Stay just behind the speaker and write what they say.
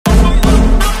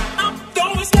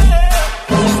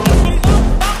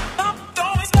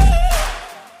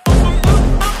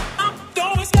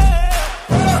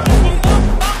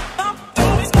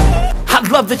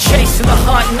Love the chase and the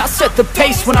hunt, and I set the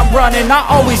pace when I'm running. I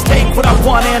always take what I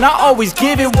want and I always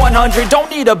give it 100.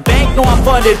 Don't need a bank, no I'm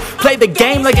funded. Play the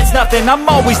game like it's nothing. I'm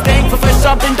always thankful for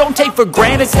something. Don't take for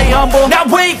granted, stay humble. Now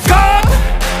wake up!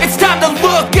 It's time to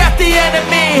look at the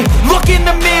enemy. Look in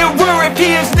the mirror if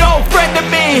he is no friend to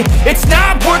me. It's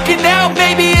not working out,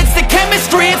 maybe it's the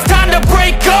chemistry. It's time to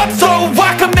break up so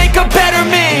I can make a better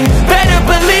me. Better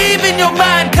believe in your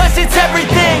mind, cause it's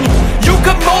everything. You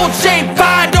can mold, shape,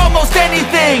 find almost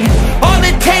anything. All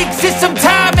it takes is some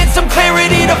time and some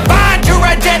clarity to find your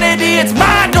identity. It's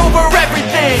mind over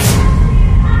everything.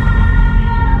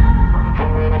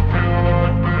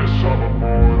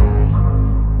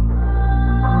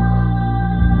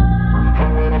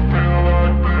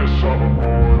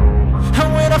 And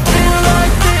when I feel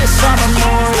like this, I'm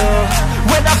immortal.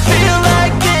 When I feel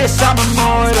like this, I'm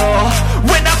immortal.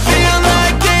 When I feel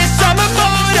like this, I'm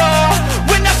immortal.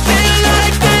 When I feel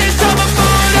like this, I'm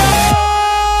immortal.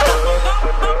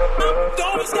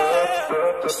 Don't stop.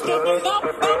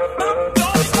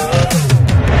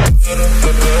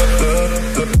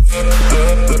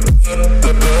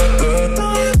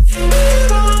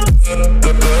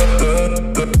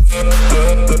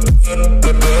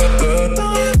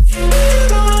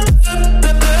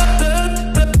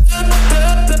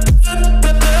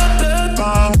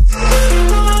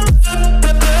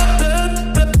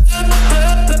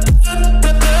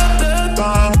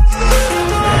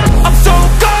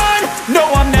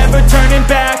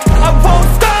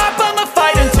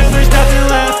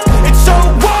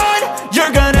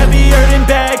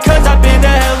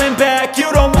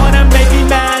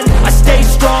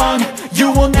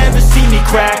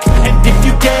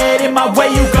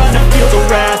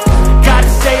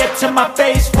 To my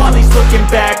face while he's looking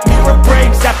back. Mirror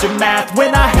breaks after math.